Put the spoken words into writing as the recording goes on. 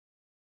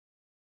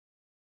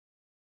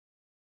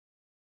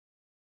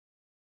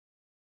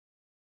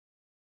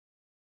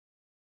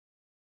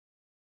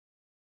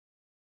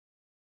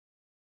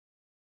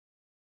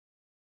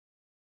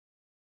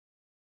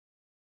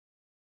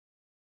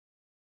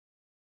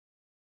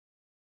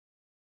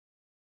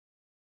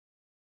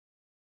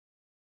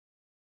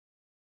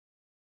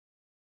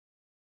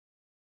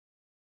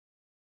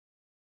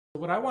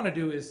What I want to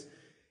do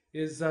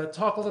is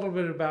talk a little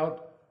bit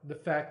about the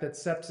fact that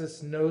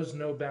sepsis knows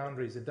no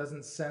boundaries. It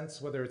doesn't sense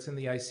whether it's in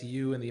the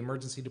ICU, in the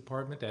emergency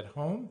department, at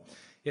home.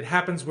 It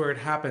happens where it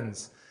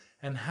happens.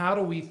 And how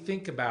do we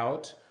think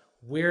about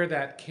where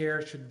that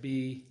care should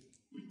be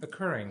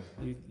occurring?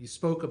 You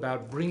spoke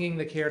about bringing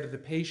the care to the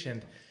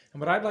patient. And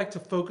what I'd like to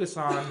focus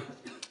on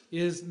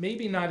is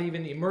maybe not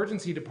even the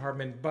emergency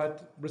department,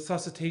 but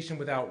resuscitation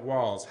without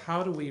walls.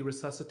 How do we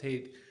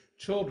resuscitate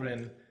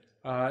children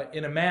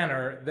in a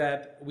manner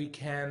that we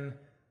can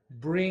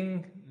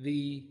bring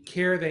the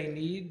care they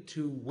need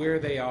to where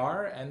they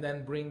are and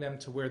then bring them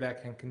to where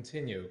that can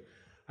continue?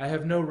 I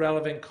have no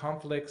relevant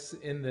conflicts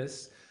in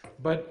this,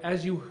 but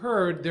as you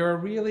heard, there are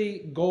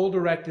really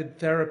goal-directed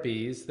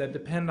therapies that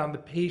depend on the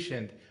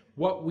patient,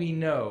 what we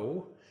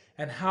know,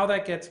 and how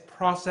that gets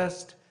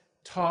processed,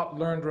 taught,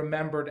 learned,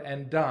 remembered,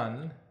 and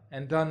done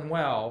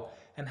well,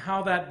 and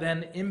how that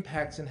then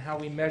impacts in how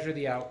we measure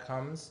the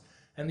outcomes,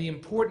 and the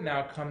important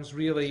outcomes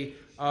really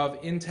of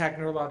intact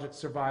neurologic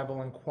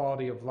survival and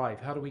quality of life.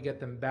 How do we get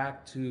them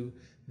back to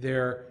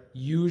their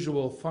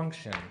usual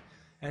function?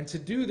 And to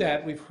do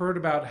that, we've heard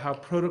about how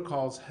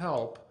protocols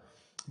help,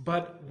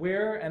 but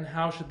where and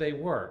how should they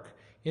work?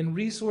 In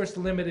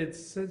resource-limited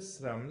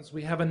systems,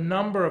 we have a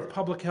number of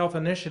public health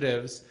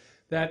initiatives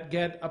that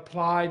get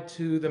applied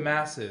to the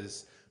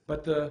masses,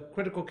 but the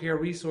critical care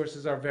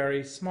resources are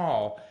very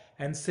small,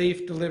 and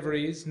safe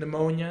deliveries,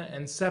 pneumonia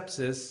and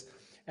sepsis,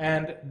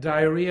 and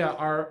diarrhea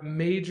are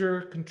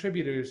major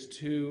contributors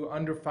to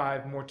under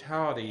 5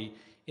 mortality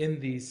in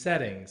these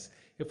settings.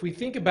 If we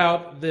think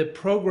about the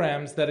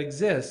programs that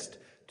exist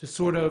to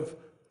sort of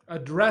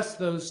address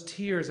those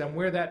tiers and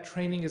where that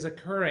training is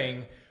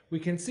occurring, we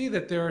can see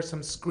that there are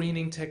some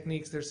screening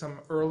techniques, there's some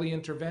early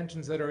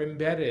interventions that are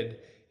embedded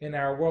in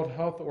our World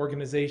Health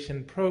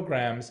Organization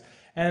programs,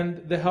 and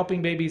the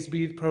Helping Babies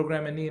Breathe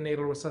program and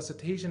neonatal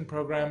resuscitation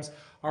programs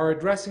are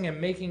addressing and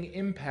making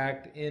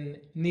impact in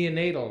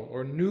neonatal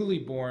or newly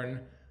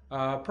born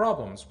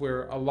problems,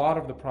 where a lot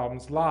of the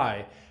problems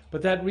lie.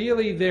 But that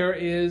really there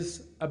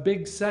is a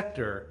big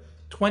sector.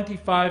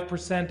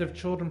 25% of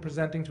children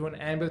presenting to an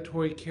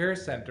ambulatory care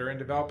center in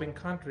developing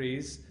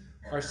countries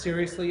are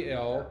seriously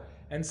ill,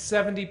 and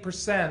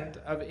 70%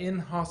 of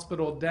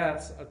in-hospital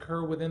deaths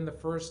occur within the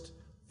first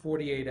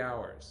 48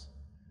 hours.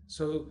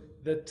 So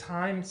the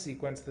time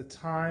sequence, the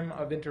time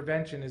of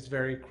intervention is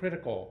very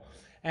critical.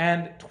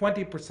 And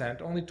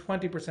 20%, only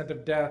 20%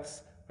 of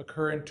deaths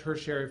occur in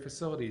tertiary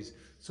facilities.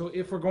 So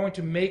if we're going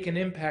to make an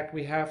impact,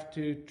 we have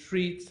to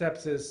treat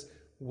sepsis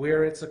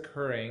where it's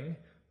occurring,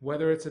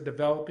 whether it's a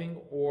developing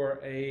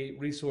or a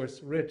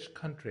resource-rich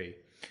country.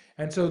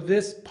 And so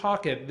this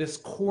pocket, this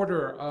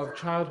quarter of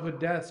childhood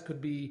deaths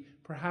could be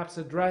perhaps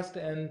addressed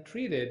and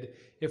treated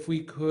if we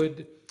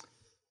could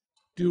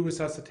do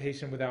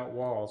resuscitation without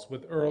walls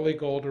with early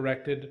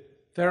goal-directed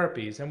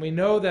therapies. And we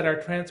know that our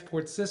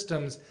transport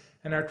systems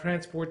and our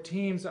transport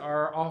teams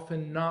are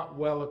often not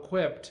well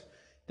equipped,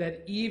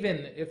 that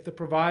even if the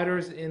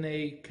providers in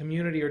a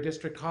community or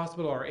district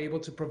hospital are able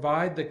to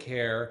provide the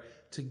care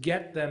to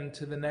get them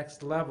to the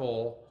next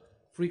level,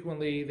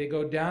 frequently they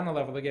go down a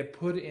level, they get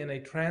put in a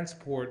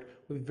transport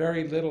with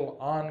very little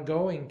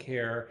ongoing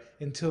care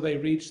until they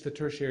reach the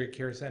tertiary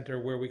care center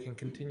where we can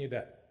continue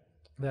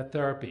that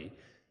therapy.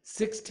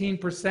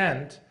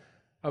 16%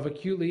 of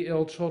acutely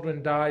ill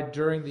children died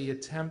during the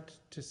attempt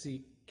to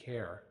seek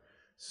care.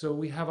 So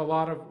we have a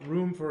lot of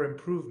room for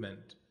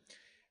improvement.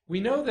 We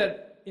know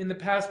that in the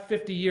past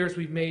 50 years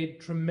we've made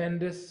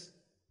tremendous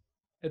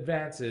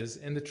advances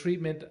in the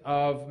treatment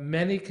of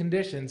many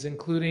conditions,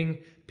 including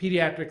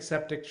pediatric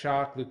septic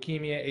shock,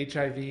 leukemia,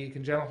 HIV,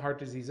 congenital heart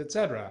disease,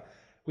 etc.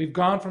 We've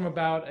gone from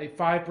about a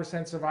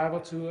 5%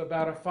 survival to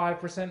about a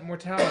 5%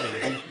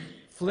 mortality. We've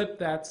flipped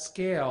that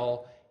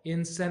scale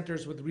in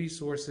centers with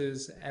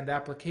resources and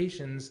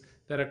applications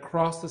that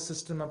across the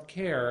system of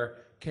care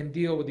can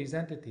deal with these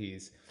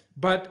entities.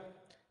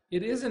 But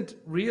it isn't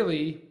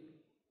really,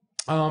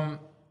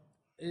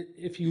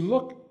 if you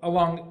look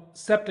along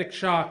septic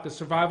shock, the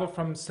survival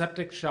from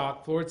septic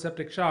shock, fluid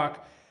septic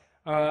shock,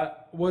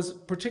 was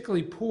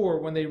particularly poor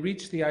when they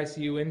reached the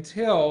ICU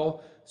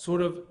until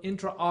sort of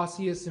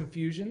intraosseous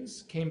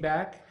infusions came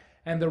back,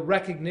 and the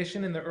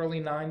recognition in the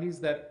early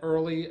 90s that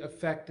early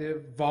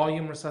effective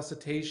volume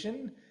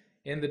resuscitation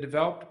in the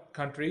developed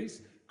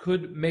countries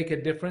could make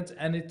a difference.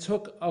 And it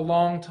took a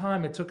long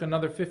time. It took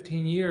another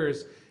 15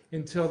 years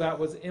until that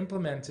was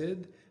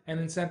implemented. And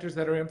in centers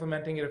that are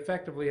implementing it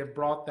effectively have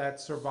brought that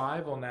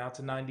survival now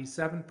to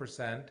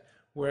 97%,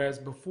 whereas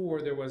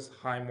before there was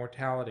high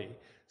mortality.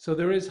 So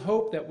there is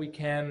hope that we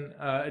can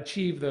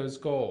achieve those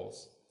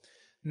goals.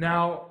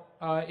 Now,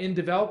 in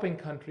developing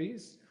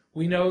countries,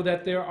 we know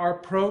that there are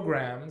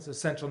programs,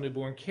 essential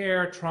newborn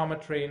care, trauma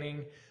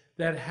training,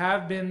 that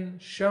have been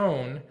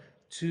shown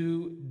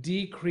to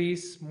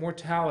decrease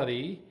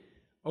mortality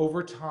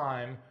over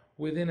time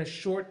within a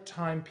short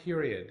time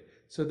period.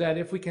 So that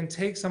if we can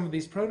take some of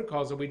these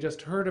protocols that we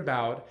just heard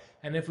about,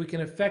 and if we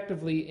can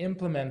effectively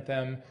implement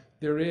them,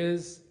 there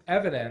is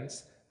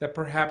evidence that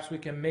perhaps we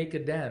can make a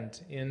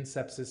dent in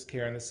sepsis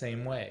care in the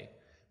same way.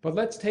 But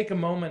let's take a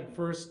moment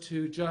first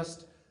to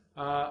just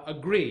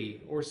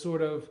agree or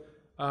sort of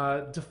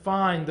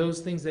define those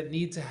things that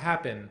need to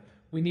happen.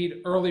 We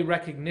need early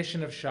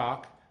recognition of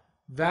shock,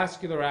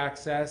 vascular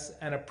access,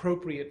 and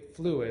appropriate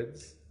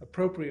fluids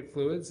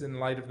in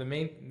light of the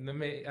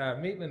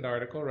Maitland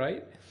article,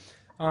 right?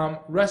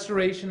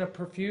 Restoration of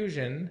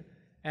perfusion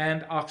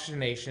and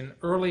oxygenation,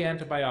 early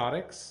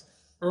antibiotics,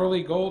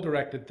 early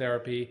goal-directed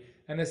therapy,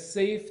 and a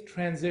safe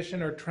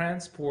transition or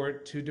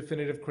transport to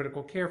definitive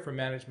critical care for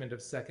management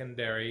of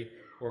secondary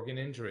organ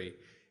injury.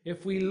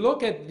 If we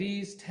look at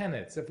these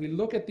tenets, if we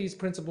look at these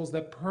principles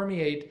that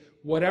permeate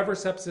whatever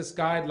sepsis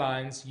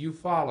guidelines you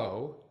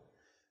follow,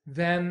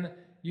 then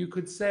you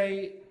could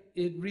say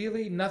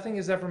nothing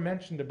is ever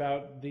mentioned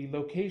about the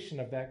location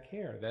of that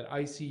care, that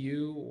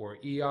ICU or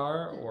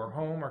ER or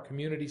home or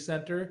community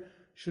center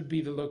should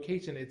be the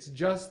location. It's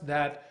just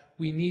that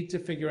we need to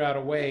figure out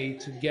a way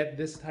to get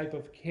this type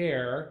of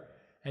care,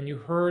 and you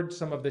heard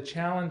some of the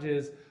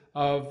challenges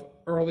of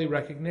early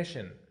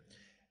recognition.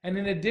 And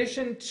in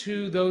addition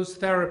to those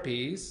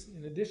therapies,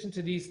 in addition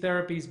to these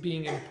therapies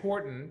being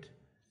important,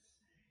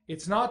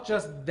 it's not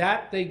just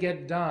that they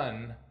get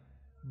done,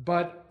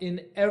 but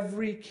in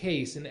every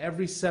case, in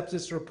every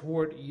sepsis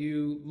report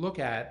you look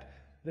at,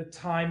 the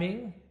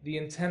timing, the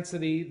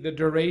intensity, the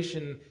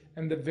duration,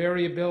 and the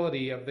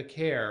variability of the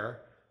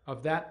care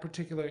of that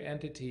particular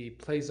entity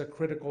plays a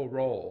critical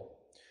role.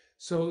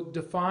 So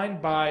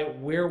defined by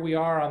where we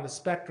are on the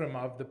spectrum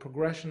of the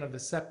progression of the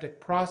septic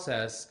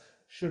process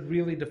should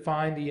really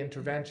define the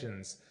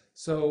interventions.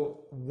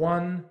 So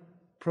one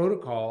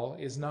protocol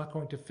is not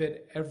going to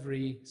fit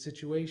every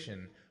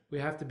situation. We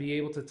have to be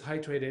able to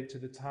titrate it to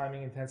the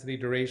timing, intensity,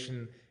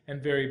 duration,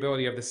 and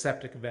variability of the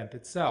septic event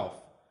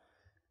itself.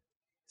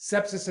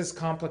 Sepsis is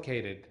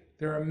complicated.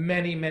 There are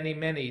many, many,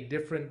 many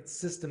different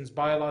systems,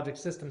 biologic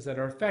systems that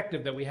are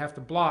effective that we have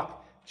to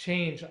block,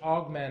 change,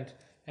 augment,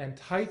 and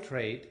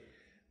titrate,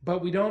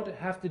 but we don't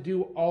have to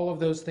do all of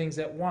those things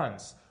at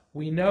once.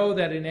 We know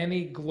that in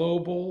any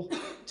global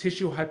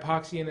tissue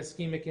hypoxia and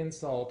ischemic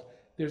insult,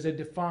 there's a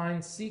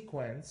defined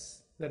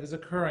sequence that is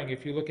occurring.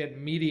 If you look at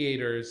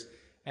mediators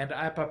and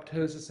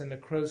apoptosis and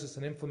necrosis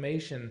and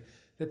inflammation,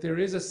 that there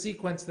is a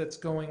sequence that's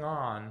going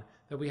on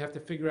that we have to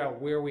figure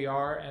out where we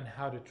are and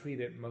how to treat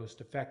it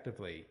most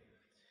effectively.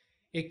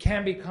 It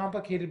can be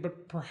complicated,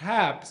 but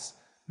perhaps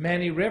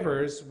Manny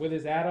Rivers, with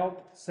his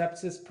adult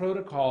sepsis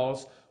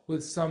protocols,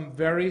 with some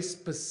very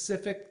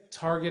specific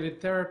targeted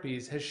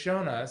therapies, has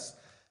shown us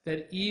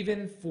that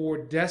even for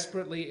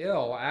desperately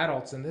ill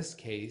adults in this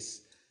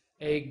case,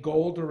 a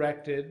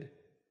goal-directed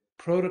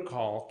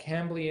protocol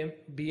can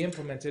be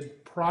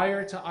implemented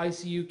prior to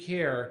ICU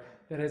care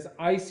that has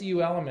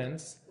ICU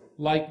elements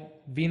like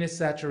venous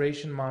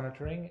saturation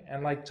monitoring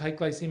and like tight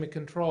glycemic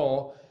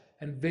control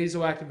and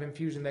vasoactive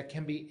infusion that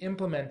can be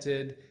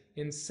implemented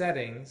in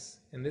settings,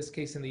 in this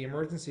case in the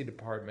emergency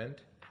department,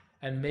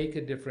 and make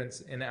a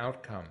difference in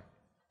outcome.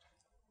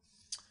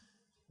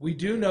 We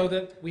do know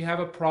that we have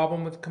a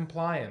problem with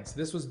compliance.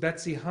 This was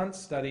Betsy Hunt's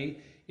study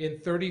in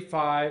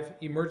 35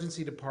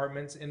 emergency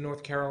departments in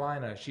North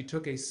Carolina. She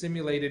took a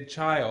simulated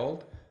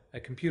child, a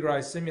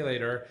computerized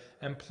simulator,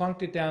 and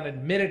plunked it down,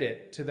 admitted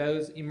it to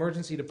those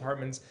emergency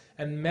departments,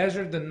 and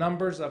measured the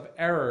numbers of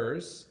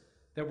errors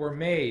that were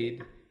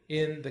made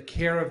in the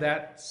care of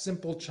that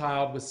simple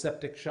child with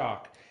septic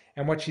shock.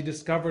 And what she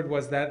discovered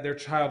was that their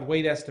child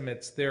weight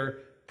estimates, their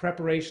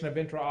preparation of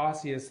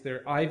intraosseous,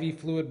 their IV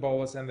fluid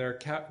bolus, and their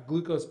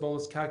glucose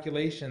bolus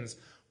calculations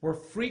were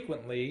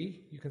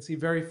frequently, you can see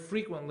very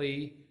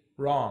frequently,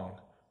 wrong,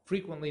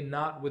 frequently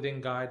not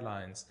within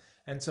guidelines.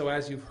 And so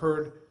as you've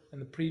heard in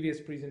the previous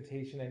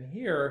presentation and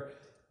here,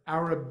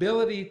 our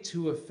ability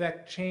to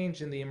affect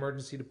change in the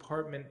emergency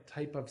department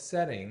type of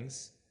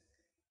settings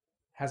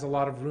has a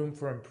lot of room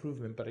for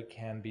improvement, but it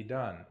can be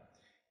done.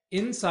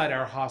 Inside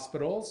our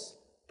hospitals,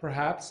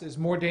 perhaps, is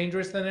more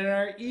dangerous than in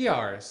our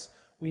ERs.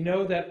 We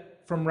know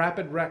that from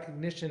rapid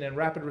recognition and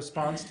rapid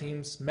response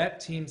teams, MET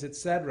teams,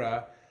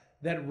 etc.,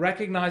 that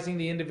recognizing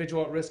the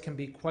individual at risk can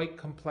be quite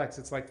complex.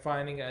 It's like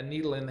finding a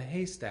needle in the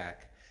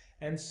haystack.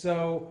 And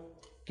so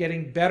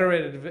getting better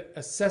at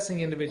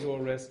assessing individual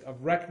risk,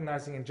 of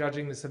recognizing and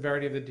judging the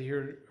severity of the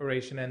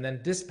deterioration, and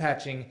then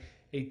dispatching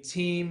a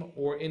team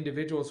or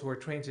individuals who are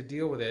trained to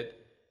deal with it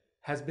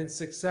has been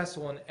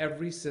successful in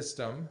every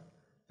system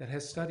that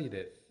has studied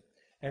it.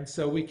 And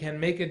so we can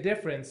make a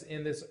difference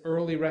in this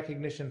early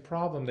recognition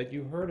problem that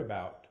you heard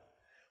about.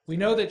 We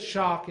know that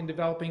shock in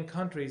developing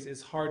countries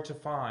is hard to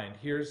find.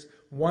 Here's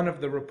one of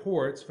the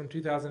reports from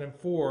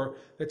 2004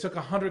 that took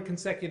 100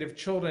 consecutive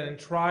children and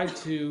tried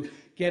to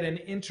get an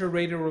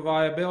inter-rater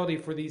reliability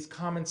for these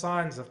common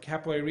signs of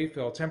capillary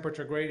refill,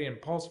 temperature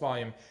gradient, pulse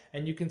volume.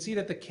 And you can see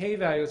that the K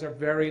values are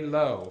very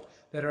low,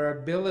 that our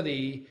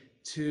ability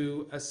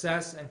to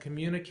assess and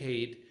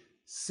communicate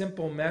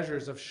simple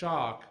measures of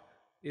shock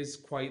is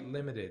quite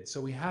limited.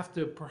 So we have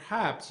to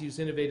perhaps use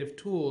innovative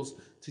tools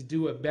to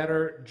do a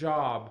better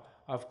job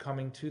of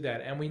coming to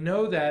that. And we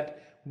know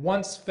that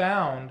once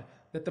found,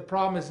 that the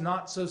problem is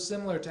not so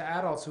similar to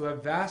adults who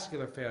have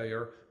vascular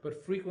failure,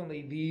 but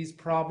frequently these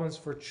problems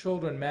for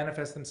children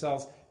manifest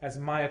themselves as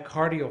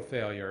myocardial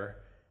failure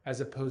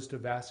as opposed to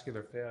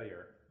vascular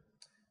failure.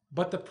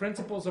 But the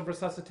principles of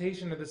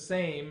resuscitation are the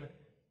same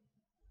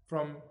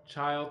from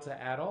child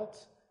to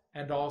adult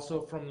and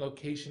also from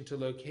location to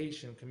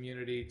location,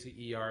 community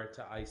to ER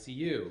to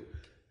ICU.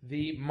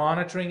 The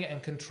monitoring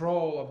and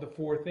control of the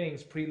four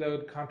things,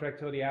 preload,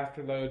 contractility,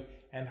 afterload,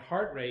 and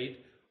heart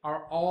rate,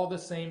 are all the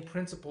same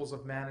principles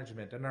of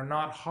management and are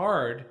not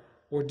hard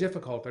or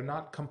difficult. They're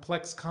not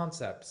complex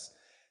concepts.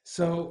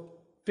 So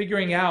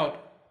figuring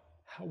out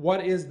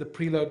what is the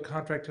preload,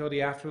 contractility,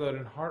 afterload,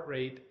 and heart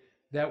rate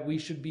that we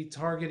should be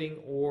targeting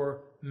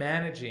or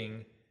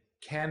managing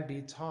can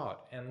be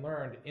taught and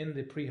learned in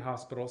the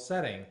pre-hospital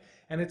setting.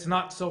 And it's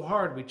not so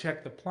hard. We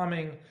check the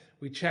plumbing,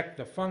 we check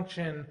the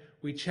function,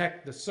 we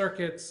check the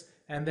circuits,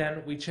 and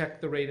then we check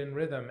the rate and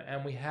rhythm.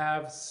 And we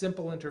have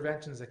simple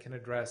interventions that can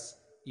address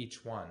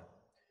each one.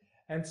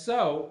 And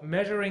so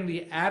measuring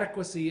the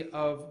adequacy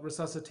of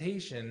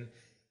resuscitation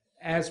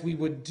as we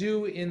would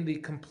do in the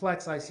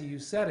complex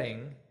ICU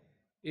setting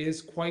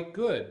is quite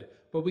good,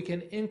 but we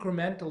can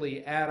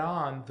incrementally add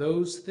on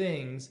those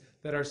things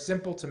that are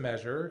simple to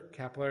measure,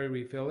 capillary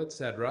refill,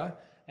 etc.,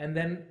 and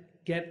then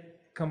get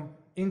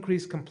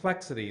increased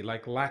complexity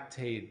like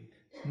lactate,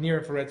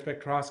 near-infrared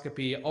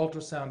spectroscopy,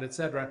 ultrasound,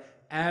 etc.,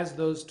 as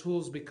those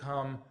tools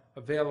become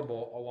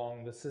available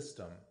along the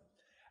system.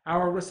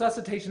 Our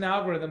resuscitation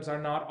algorithms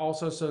are not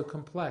also so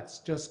complex,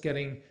 just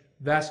getting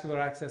vascular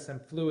access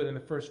and fluid in the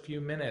first few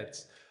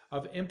minutes,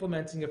 of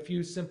implementing a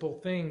few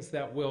simple things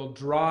that will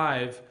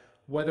drive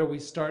whether we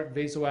start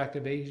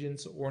vasoactive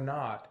agents or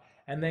not,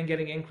 and then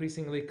getting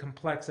increasingly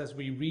complex as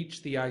we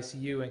reach the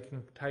ICU and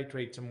can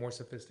titrate to more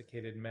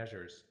sophisticated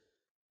measures.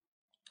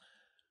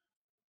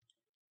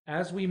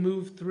 As we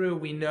move through,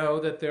 we know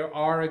that there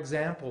are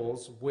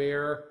examples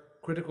where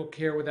critical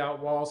care without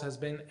walls has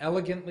been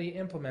elegantly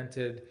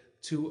implemented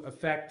to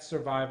affect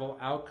survival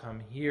outcome,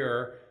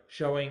 here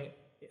showing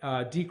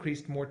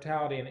decreased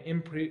mortality and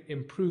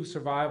improved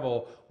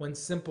survival when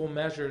simple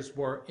measures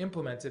were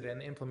implemented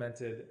and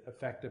implemented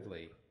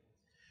effectively.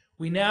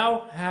 We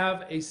now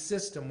have a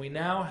system. We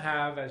now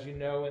have, as you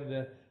know, in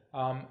the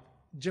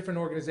different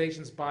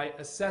organizations, by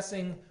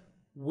assessing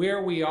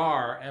where we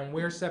are and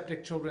where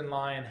septic children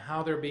lie and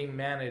how they're being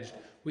managed,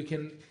 we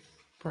can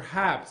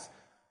perhaps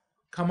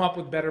come up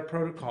with better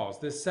protocols.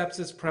 This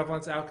sepsis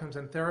prevalence outcomes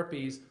and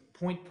therapies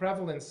point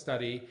prevalence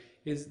study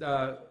is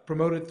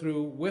promoted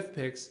through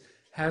WFSICCM,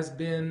 has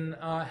been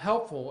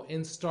helpful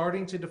in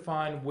starting to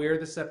define where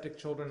the septic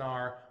children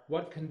are,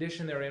 what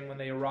condition they're in when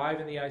they arrive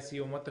in the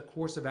ICU, and what the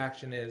course of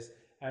action is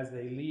as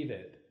they leave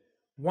it.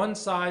 One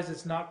size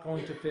is not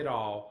going to fit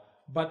all,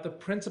 but the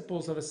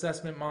principles of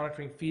assessment,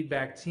 monitoring,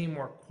 feedback,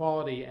 teamwork,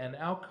 quality, and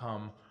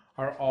outcome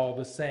are all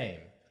the same.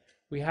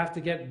 We have to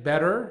get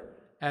better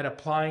at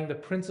applying the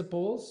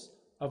principles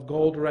of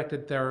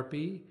goal-directed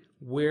therapy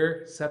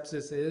where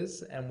sepsis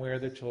is and where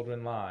the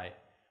children lie.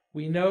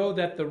 We know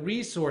that the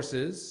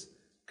resources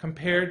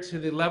compared to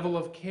the level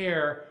of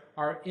care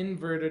are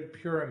inverted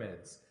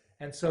pyramids.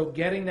 And so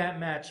getting that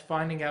match,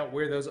 finding out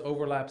where those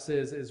overlaps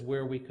is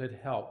where we could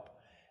help.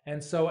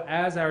 And so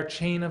as our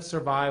chain of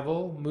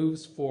survival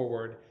moves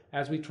forward,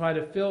 as we try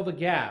to fill the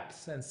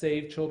gaps and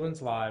save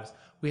children's lives,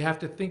 we have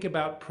to think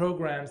about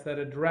programs that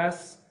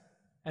address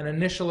an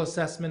initial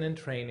assessment and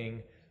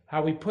training,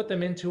 how we put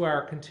them into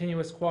our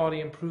continuous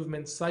quality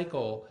improvement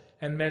cycle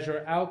and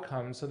measure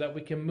outcomes so that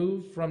we can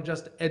move from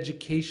just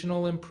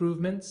educational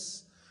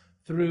improvements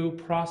through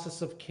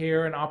process of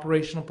care and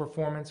operational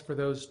performance for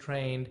those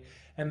trained,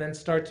 and then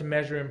start to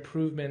measure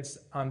improvements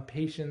on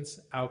patients'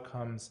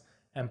 outcomes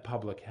and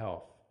public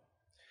health.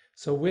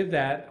 So with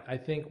that, I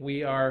think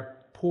we are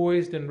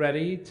poised and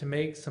ready to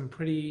make some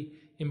pretty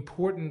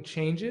important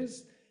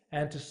changes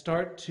and to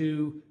start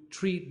to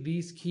treat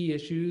these key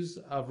issues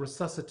of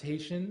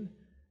resuscitation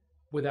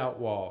without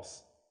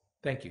walls.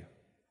 Thank you.